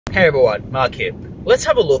Hey everyone, Mark here. Let's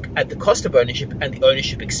have a look at the cost of ownership and the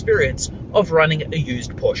ownership experience of running a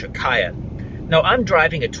used Porsche Cayenne. Now I'm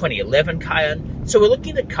driving a 2011 Cayenne, so we're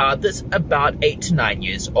looking at a car that's about 8 to 9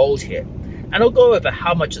 years old here. And I'll go over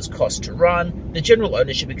how much it's cost to run, the general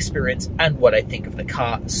ownership experience, and what I think of the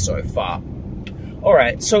car so far.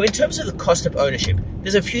 Alright, so in terms of the cost of ownership,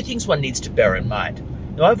 there's a few things one needs to bear in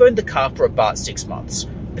mind. Now I've owned the car for about 6 months.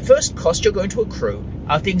 The first cost you're going to accrue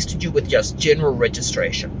are things to do with just general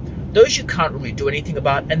registration. Those you can't really do anything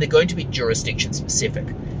about, and they're going to be jurisdiction specific.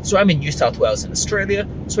 So I'm in New South Wales in Australia,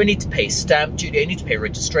 so I need to pay stamp duty, I need to pay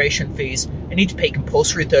registration fees, I need to pay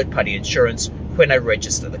compulsory third-party insurance when I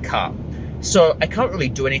register the car. So I can't really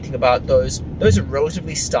do anything about those. Those are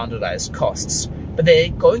relatively standardized costs, but they're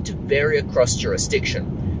going to vary across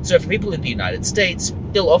jurisdiction. So for people in the United States,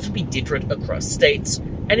 they'll often be different across states,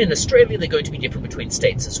 and in Australia, they're going to be different between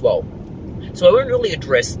states as well. So I won't really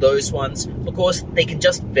address those ones because they can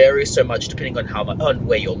just vary so much depending on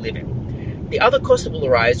where you're living. The other cost that will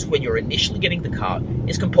arise when you're initially getting the car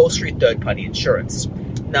is compulsory third-party insurance.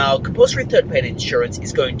 Now, compulsory third-party insurance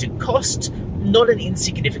is going to cost not an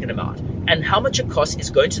insignificant amount, and how much it costs is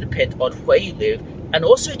going to depend on where you live and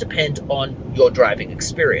also depend on your driving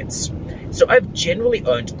experience. So I've generally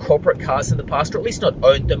owned corporate cars in the past, or at least not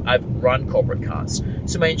owned them, I've run corporate cars.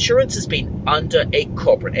 So my insurance has been under a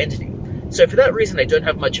corporate entity. So for that reason, I don't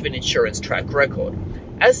have much of an insurance track record.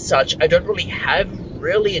 As such, I don't really have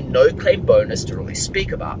a no-claim bonus to really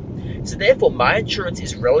speak about. So therefore, my insurance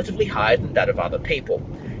is relatively higher than that of other people.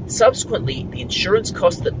 Subsequently, the insurance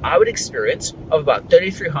cost that I would experience of about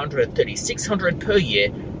 $3,300, $3,600 per year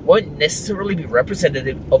won't necessarily be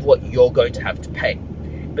representative of what you're going to have to pay.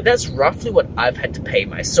 But that's roughly what I've had to pay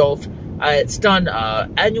myself. It's done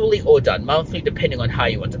annually or done monthly, depending on how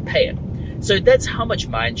you want to pay it. So that's how much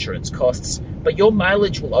my insurance costs, but your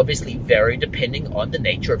mileage will obviously vary depending on the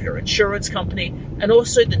nature of your insurance company and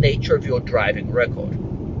also the nature of your driving record.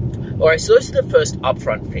 Alright, so those are the first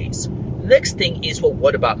upfront fees. The next thing is, well,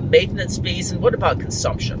 what about maintenance fees and what about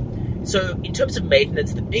consumption? So in terms of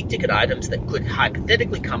maintenance, the big ticket items that could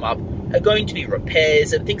hypothetically come up are going to be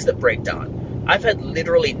repairs and things that break down. I've had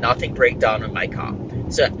literally nothing break down on my car.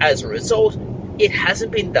 So as a result, it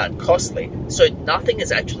hasn't been that costly. So nothing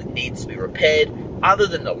has actually needed to be repaired other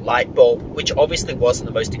than a light bulb, which obviously wasn't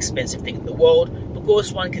the most expensive thing in the world,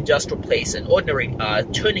 because one can just replace an ordinary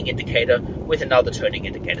turning indicator with another turning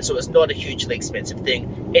indicator. So it's not a hugely expensive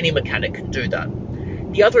thing. Any mechanic can do that.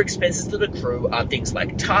 The other expenses that accrue are things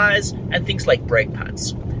like tires and things like brake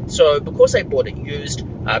pads. So because I bought it used,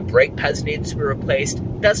 brake pads needed to be replaced.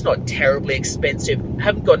 That's not terribly expensive. I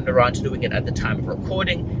haven't gotten around to doing it at the time of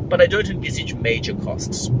recording, but I don't envisage major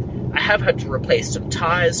costs. I have had to replace some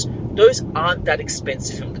tires. Those aren't that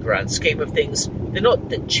expensive in the grand scheme of things. They're not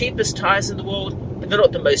the cheapest tires in the world, but they're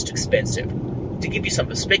not the most expensive. To give you some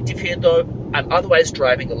perspective here though, I'm otherwise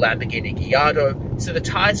driving a Lamborghini Gallardo, so the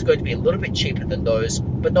tires are going to be a little bit cheaper than those,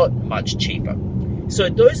 but not much cheaper. So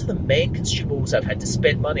those are the main consumables I've had to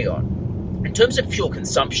spend money on. In terms of fuel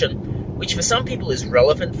consumption, which for some people is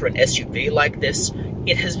relevant for an SUV like this,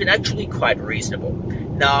 it has been actually quite reasonable.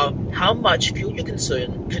 Now, how much fuel you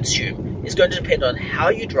consume is going to depend on how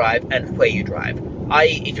you drive and where you drive.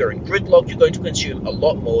 I.e., if you're in gridlock, you're going to consume a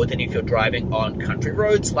lot more than if you're driving on country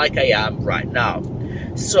roads like I am right now.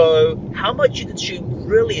 So how much you consume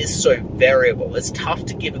really is so variable. It's tough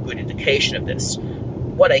to give a good indication of this.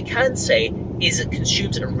 What I can say is it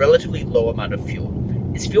consumes a relatively low amount of fuel.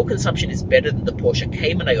 Its fuel consumption is better than the Porsche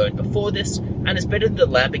Cayenne I owned before this, and is better than the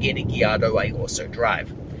Lamborghini Gallardo I also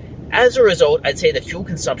drive. As a result, I'd say the fuel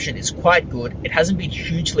consumption is quite good. It hasn't been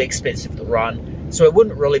hugely expensive to run, so I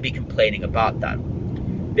wouldn't really be complaining about that.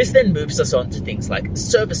 This then moves us on to things like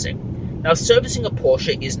servicing. Now, servicing a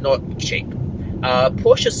Porsche is not cheap.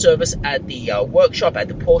 Porsche service at the workshop, at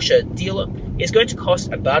the Porsche dealer, is going to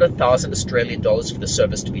cost about $1,000 Australian dollars for the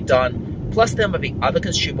service to be done, plus there might be other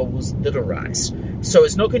consumables that arise. So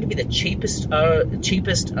it's not going to be the cheapest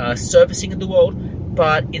servicing in the world,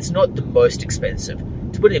 but it's not the most expensive.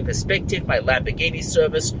 To put it in perspective, my Lamborghini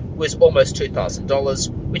service was almost $2,000,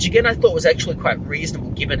 which again I thought was actually quite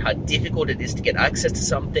reasonable given how difficult it is to get access to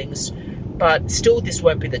some things, but still this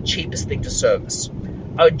won't be the cheapest thing to service.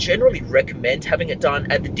 I would generally recommend having it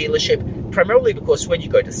done at the dealership, primarily because when you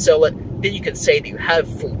go to sell it, then you can say that you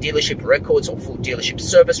have full dealership records or full dealership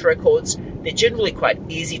service records. They're generally quite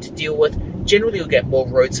easy to deal with. Generally, you'll get more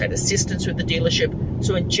roadside assistance with the dealership.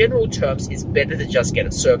 So in general terms, it's better to just get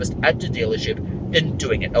it serviced at the dealership than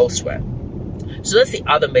doing it elsewhere. So that's the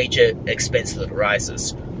other major expense that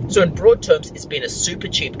arises. So in broad terms, it's been a super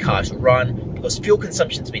cheap car to run because fuel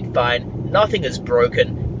consumption's been fine, nothing is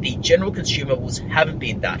broken, the general consumables haven't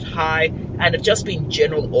been that high and have just been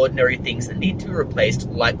general ordinary things that need to be replaced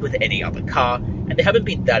like with any other car, and they haven't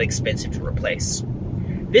been that expensive to replace.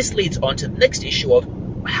 This leads on to the next issue of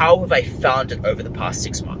how have I found it over the past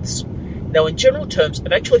 6 months. Now, in general terms,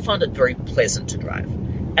 I've actually found it very pleasant to drive,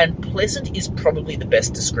 and pleasant is probably the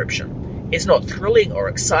best description. It's not thrilling or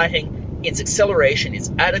exciting, its acceleration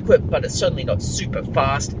is adequate, but it's certainly not super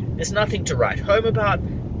fast. There's nothing to write home about,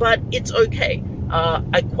 but it's okay.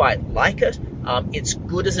 I quite like it. It's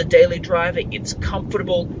good as a daily driver, it's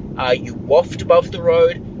comfortable, you waft above the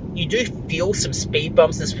road, you do feel some speed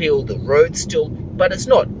bumps and feel the road still, but it's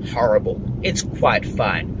not horrible. It's quite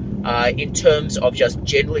fine. In terms of just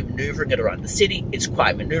generally maneuvering it around the city, it's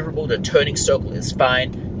quite maneuverable. The turning circle is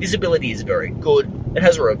fine. Visibility is very good. It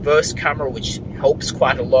has a reverse camera, which helps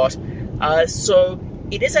quite a lot. So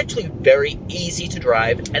it is actually very easy to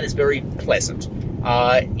drive, and it's very pleasant.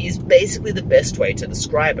 Is basically the best way to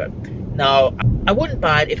describe it. Now, I wouldn't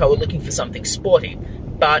buy it if I were looking for something sporty,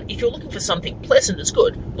 but if you're looking for something pleasant, it's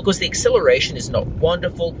good, because the acceleration is not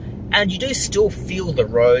wonderful, and you do still feel the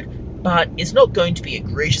road, but it's not going to be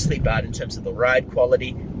egregiously bad in terms of the ride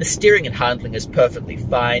quality. The steering and handling is perfectly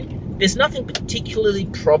fine. There's nothing particularly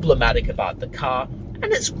problematic about the car,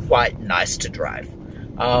 and it's quite nice to drive.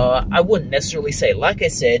 I wouldn't necessarily say, like I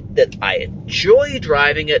said, that I enjoy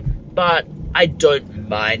driving it, but I don't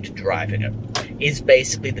mind driving it, is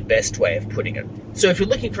basically the best way of putting it. So if you're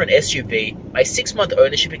looking for an SUV, my 6-month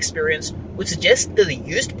ownership experience would suggest that a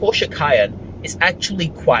used Porsche Cayenne is actually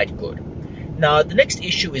quite good. Now, the next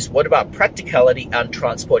issue is what about practicality and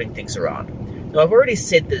transporting things around? Now, I've already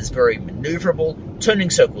said that it's very maneuverable,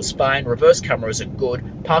 turning circles fine, reverse cameras are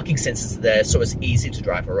good, parking sensors are there, so it's easy to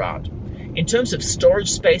drive around. In terms of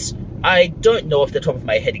storage space, I don't know off the top of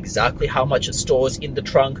my head exactly how much it stores in the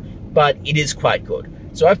trunk, but it is quite good.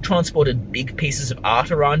 So I've transported big pieces of art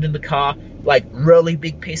around in the car, like really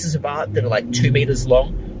big pieces of art that are like 2 meters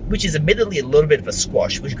long, which is admittedly a little bit of a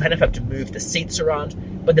squash, because you kind of have to move the seats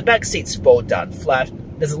around, but the back seats fold down flat.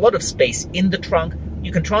 There's a lot of space in the trunk.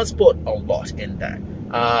 You can transport a lot in there.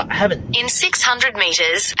 In 600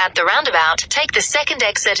 meters, at the roundabout, take the second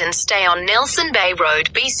exit and stay on Nelson Bay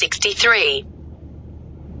Road B63.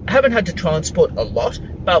 I haven't had to transport a lot,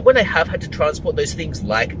 but when I have had to transport those things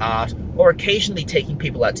like art, or occasionally taking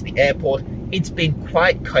people out to the airport, it's been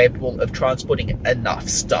quite capable of transporting enough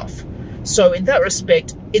stuff. So in that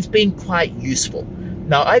respect, it's been quite useful.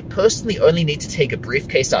 Now, I personally only need to take a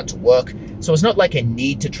briefcase out to work, so it's not like I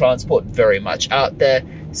need to transport very much out there,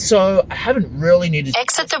 so I haven't really needed...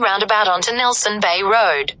 Exit the roundabout onto Nelson Bay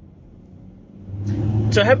Road.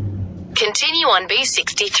 So Continue on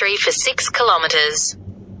B63 for 6 kilometers.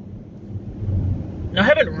 Now, I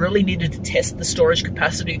haven't really needed to test the storage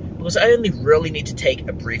capacity because I only really need to take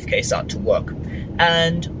a briefcase out to work.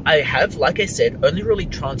 And I have, like I said, only really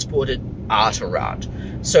transported art around.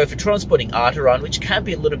 So if you're transporting art around, which can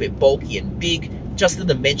be a little bit bulky and big, just the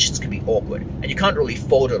dimensions can be awkward, and you can't really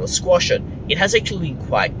fold it or squash it, it has actually been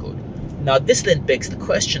quite good. Now, this then begs the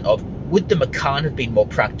question of, would the Macan have been more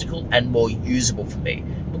practical and more usable for me?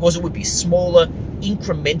 Because it would be smaller,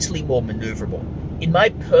 incrementally more maneuverable. In my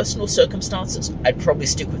personal circumstances, I'd probably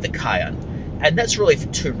stick with the Cayenne. And that's really for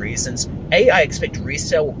 2 reasons. A, I expect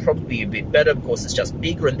resale will probably be a bit better because it's just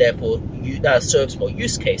bigger and therefore serves more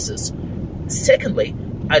use cases. Secondly,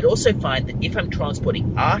 I'd also find that if I'm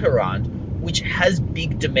transporting art around, which has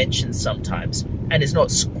big dimensions sometimes and is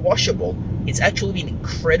not squashable, it's actually been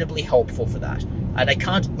incredibly helpful for that. And I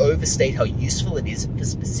can't overstate how useful it is for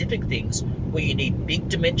specific things where you need big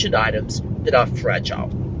dimensioned items that are fragile.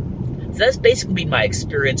 So that's basically been my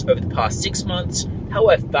experience over the past 6 months, how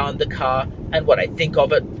I've found the car, and what I think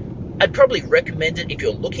of it. I'd probably recommend it if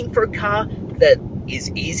you're looking for a car that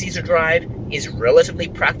is easy to drive, is relatively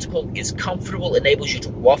practical, is comfortable, enables you to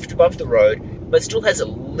waft above the road, but still has a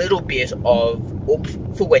little bit of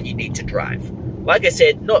oomph for when you need to drive. Like I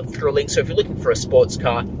said, not thrilling, so if you're looking for a sports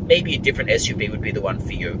car, maybe a different SUV would be the one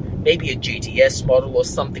for you. Maybe a GTS model or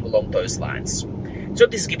something along those lines. So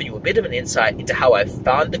this has given you a bit of an insight into how I've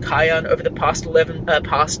found the Cayenne over the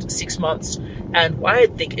past 6 months, and why I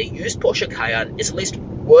think a used Porsche Cayenne is at least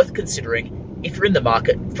worth considering if you're in the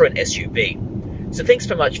market for an SUV. So thanks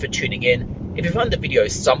so much for tuning in. If you found the video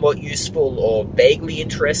somewhat useful or vaguely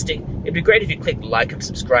interesting, it'd be great if you click the like and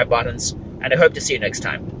subscribe buttons, and I hope to see you next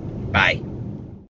time. Bye.